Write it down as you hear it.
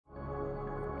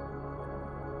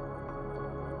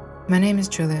My name is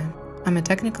Julia. I'm a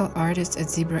technical artist at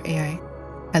Zibra AI.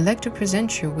 I'd like to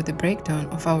present you with a breakdown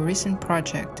of our recent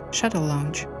project, Shuttle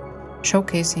Launch,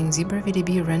 showcasing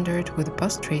ZibraVDB rendered with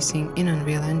post-tracing in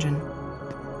Unreal Engine.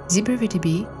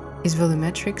 ZibraVDB is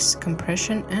volumetrics,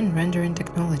 compression, and rendering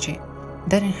technology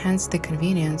that enhance the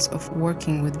convenience of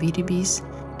working with VDBs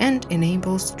and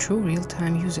enables true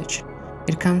real-time usage.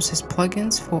 It comes as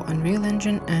plugins for Unreal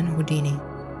Engine and Houdini.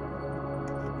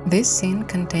 This scene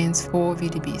contains 4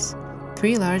 VDBs,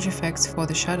 3 large effects for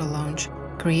the Shuttle Launch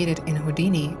created in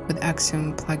Houdini with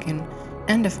Axiom plugin,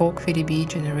 and a folk VDB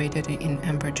generated in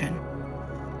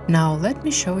EmberGen. Now let me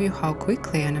show you how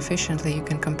quickly and efficiently you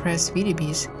can compress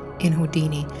VDBs in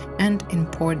Houdini and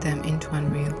import them into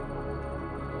Unreal.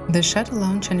 The Shuttle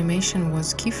Launch animation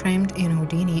was keyframed in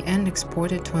Houdini and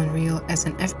exported to Unreal as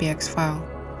an FBX file.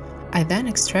 I then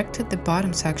extracted the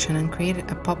bottom section and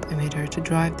created a pop emitter to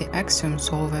drive the Axiom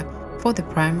solver for the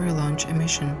primary launch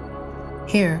emission.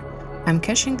 Here, I'm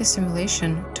caching the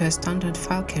simulation to a standard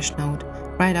file cache node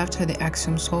right after the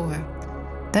Axiom solver.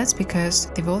 That's because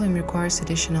the volume requires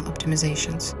additional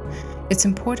optimizations. It's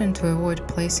important to avoid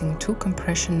placing 2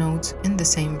 compression nodes in the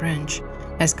same branch,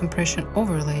 as compression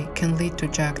overlay can lead to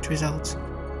jagged results.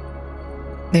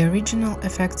 The original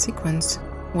effect sequence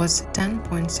was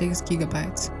 10.6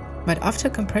 GB. But after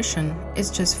compression,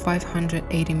 it's just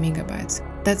 580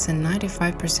 MB. That's a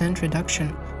 95% reduction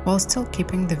while still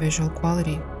keeping the visual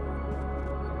quality.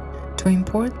 To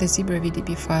import the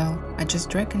ZibraVDB file, I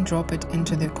just drag and drop it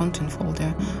into the content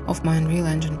folder of my Unreal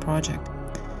Engine project.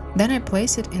 Then I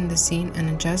place it in the scene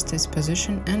and adjust its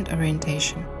position and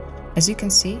orientation. As you can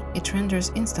see, it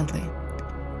renders instantly.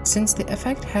 Since the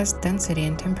effect has density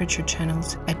and temperature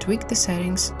channels, I tweak the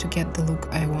settings to get the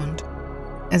look I want.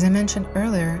 As I mentioned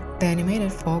earlier, the animated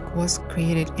fog was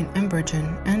created in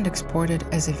EmberGen and exported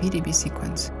as a VDB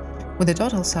sequence, with a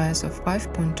total size of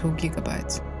 5.2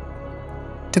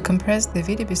 GB. To compress the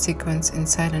VDB sequence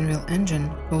inside Unreal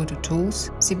Engine, go to Tools,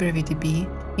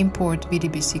 ZibraVDB, Import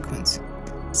VDB Sequence.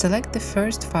 Select the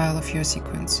first file of your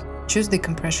sequence, choose the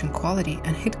compression quality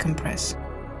and hit Compress.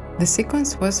 The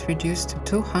sequence was reduced to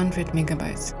 200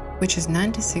 MB, which is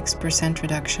 96%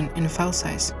 reduction in file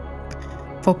size.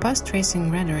 For post-tracing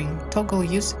rendering, toggle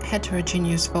Use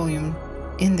Heterogeneous Volume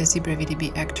in the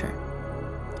ZibraVDB actor.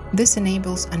 This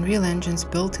enables Unreal Engine's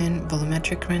built-in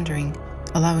volumetric rendering,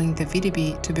 allowing the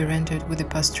VDB to be rendered with the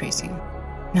post-tracing.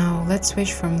 Now let's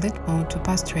switch from lit mode to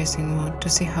post-tracing mode to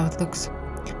see how it looks.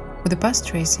 With the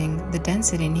post-tracing, the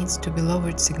density needs to be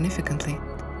lowered significantly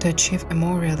to achieve a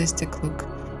more realistic look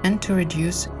and to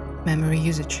reduce memory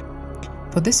usage.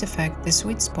 For this effect, the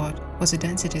sweet spot was a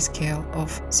density scale of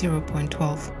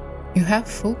 0.12. You have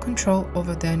full control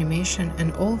over the animation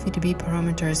and all VDB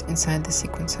parameters inside the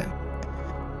sequencer.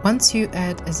 Once you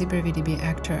add a ZibraVDB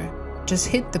actor, just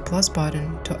hit the plus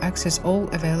button to access all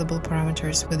available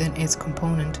parameters within its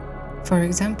component. For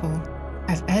example,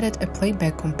 I've added a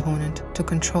playback component to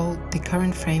control the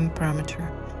current frame parameter,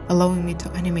 allowing me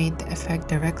to animate the effect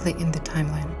directly in the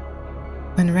timeline.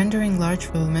 When rendering large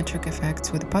volumetric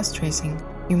effects with post-tracing,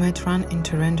 you might run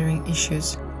into rendering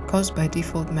issues caused by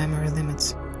default memory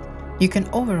limits. You can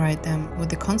override them with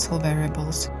the console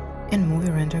variables in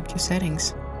Movie Render Queue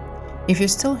settings. If you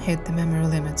still hit the memory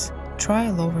limits, try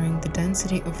lowering the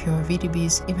density of your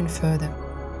VDBs even further.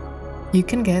 You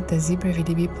can get the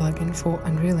ZibraVDB plugin for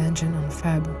Unreal Engine on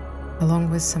Fab,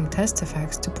 along with some test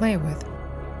effects to play with.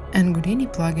 And Houdini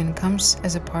plugin comes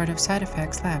as a part of Side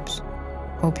Effects Labs.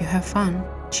 Hope you have fun.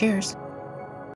 Cheers!